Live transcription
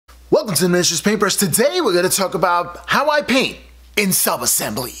Welcome to the Miniatures Paintbrush. Today we're going to talk about how I paint in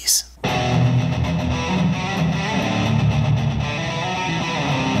subassemblies.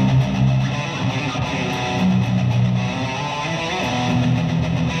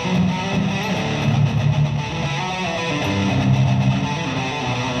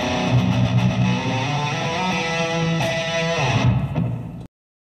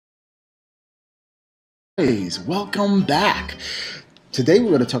 Welcome back. Today we're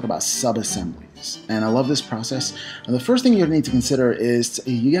going to talk about subassemblies, and I love this process. And the first thing you need to consider is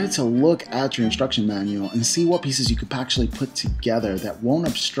you got to look at your instruction manual and see what pieces you could actually put together that won't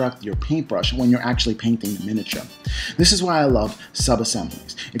obstruct your paintbrush when you're actually painting the miniature. This is why I love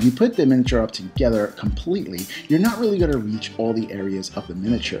subassemblies. If you put the miniature up together completely, you're not really going to reach all the areas of the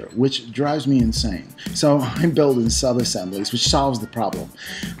miniature, which drives me insane. So I'm building subassemblies, which solves the problem.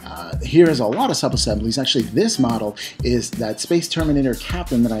 Here's a lot of subassemblies. Actually, this model is that Space Terminator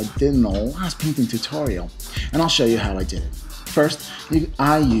Captain that I did in the last painting tutorial, and I'll show you how I did it. First,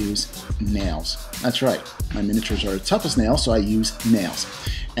 I use nails. That's right, my miniatures are tough as nails, so I use nails.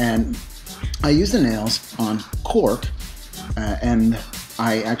 And I use the nails on cork, and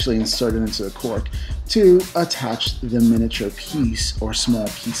I actually insert it into the cork to attach the miniature piece or small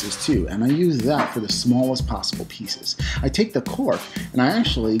pieces to, and I use that for the smallest possible pieces. I take the cork and I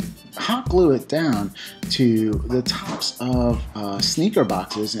actually hot glue it down to the tops of sneaker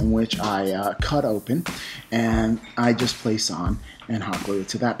boxes in which I cut open, and I just place on and hot glue it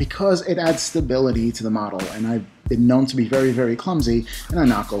to that because it adds stability to the model, and I've been known to be very, very clumsy, and I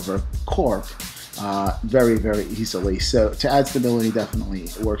knock over cork very, very easily. So to add stability definitely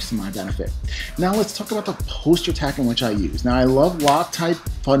works to my benefit. Now let's talk about the poster tack in which I use. Now I love Loctite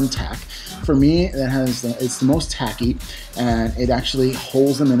Fun Tack. For me, it's the most tacky, and it actually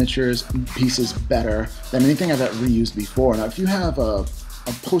holds the miniatures pieces better than anything I've ever used before. Now if you have a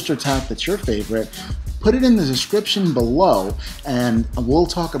poster tack that's your favorite, put it in the description below, and we'll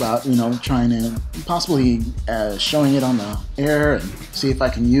talk about, trying to possibly showing it on the air and see if I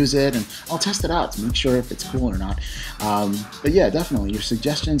can use it, and I'll test it out to make sure if it's cool or not. But yeah, definitely, your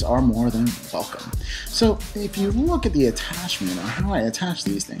suggestions are more than welcome. So if you look at the attachment or how I attach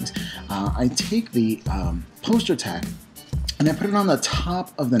these things, I take the poster tack and I put it on the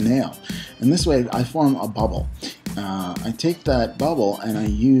top of the nail, and this way I form a bubble. I take that bubble and I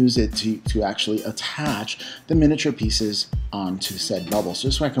use it to actually attach the miniature pieces onto said bubble, so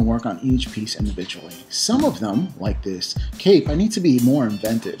this way I can work on each piece individually. Some of them, like this cape, I need to be more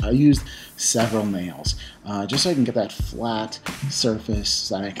inventive. I used several nails just so I can get that flat surface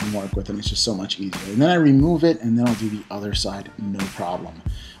that I can work with, and it's just so much easier. And then I remove it, and then I'll do the other side, no problem.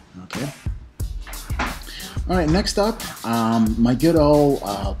 Okay. All right, next up, my good old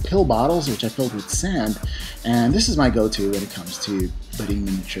pill bottles, which I filled with sand, and this is my go-to when it comes to putting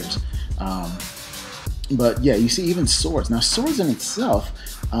miniatures. But yeah, you see even swords. Now swords in itself,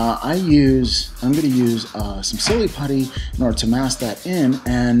 I'm going to use some silly putty in order to mask that in,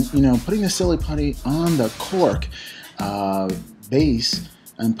 and putting the silly putty on the cork base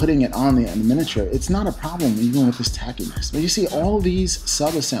and putting it on the miniature, it's not a problem even with this tackiness. But you see, all these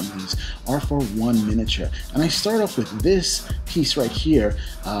sub-assemblies are for one miniature. And I start off with this piece right here,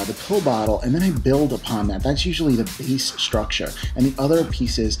 the pill bottle, and then I build upon that. That's usually the base structure. And the other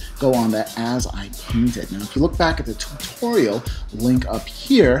pieces go on that as I paint it. Now, if you look back at the tutorial link up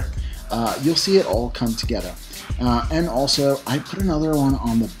here, you'll see it all come together. And also, I put another one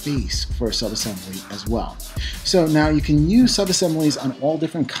on the base for a subassembly as well. So now you can use subassemblies on all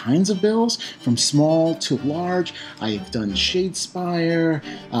different kinds of bills, from small to large. I've done Shadespire,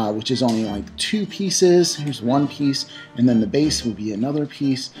 which is only like 2 pieces. Here's one piece, and then the base would be another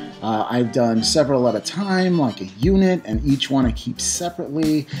piece. I've done several at a time, like a unit, and each one I keep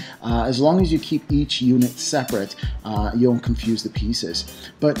separately. As long as you keep each unit separate, you won't confuse the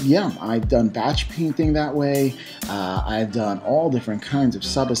pieces. But yeah, I've done batch painting that way. I've done all different kinds of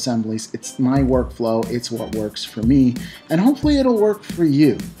sub-assemblies. It's my workflow, it's what works for me, and hopefully it'll work for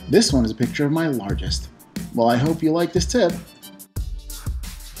you. This one is a picture of my largest. Well, I hope you like this tip.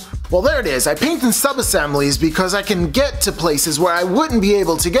 Well, there it is. I paint in sub-assemblies because I can get to places where I wouldn't be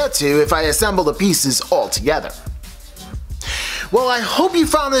able to get to if I assemble the pieces all together. Well, I hope you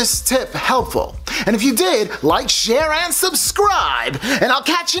found this tip helpful, and if you did, like, share, and subscribe, and I'll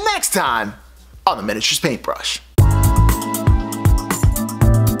catch you next time on the Miniatures Paintbrush.